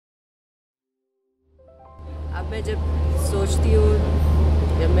मैं जब सोचती हूँ,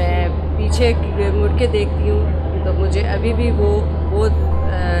 जब मैं पीछे मुड़ के देखती हूँ तो मुझे अभी भी वो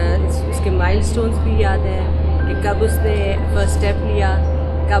उसके माइलस्टोन्स भी याद हैं कि कब उसने फर्स्ट स्टेप लिया,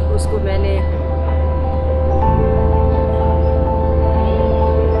 कब उसको मैंने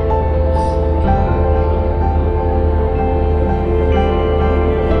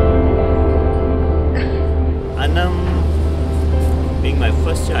Unum being my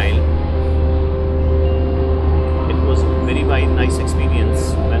first child, it was a very nice experience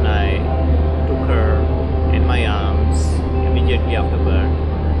when I took her in my arms immediately after birth.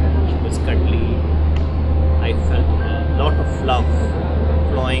 She was cuddly. I felt a lot of love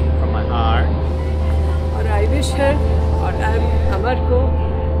flowing from my heart. और I wish her और Amar को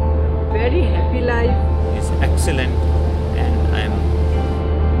very happy life. Is excellent, and I am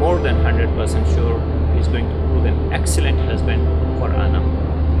more than 100% sure he's going to prove an excellent husband for Unum.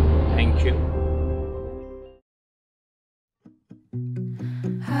 Thank you.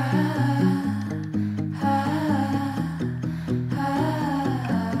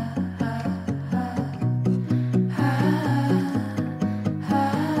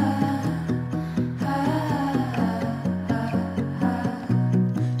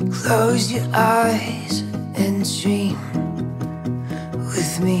 Close your eyes and dream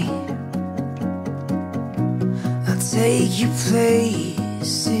with me. I'll take you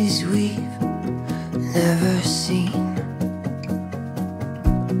places we've never seen.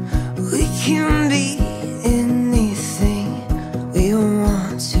 We can be anything we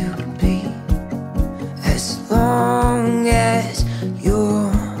want to be, as long as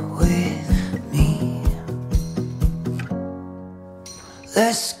you're with me.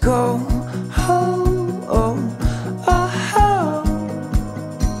 Let's go. Oh, oh, oh, oh.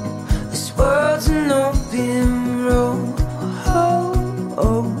 This world's an open road. Oh,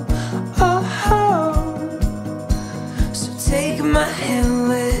 oh, oh, oh. So take my hand,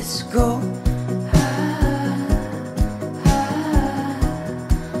 let's go.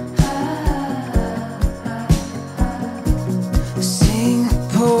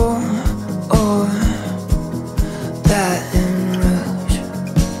 Singapore or Baton Rouge,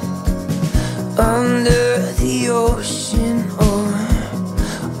 under the ocean or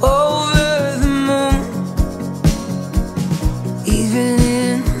over the moon, even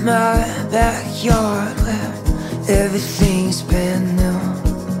in my backyard where everything's brand new,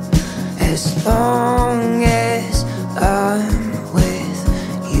 as long as I'm with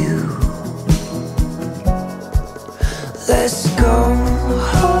you. Let's go.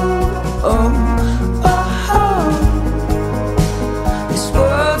 Oh, oh, oh, oh. This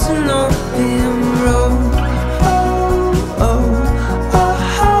world's an open road. Oh, oh, oh,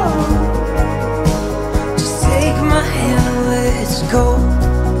 oh. Just take my hand, let's go.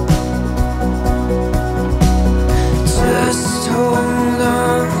 Just hold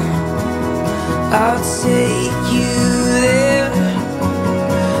on, I'll take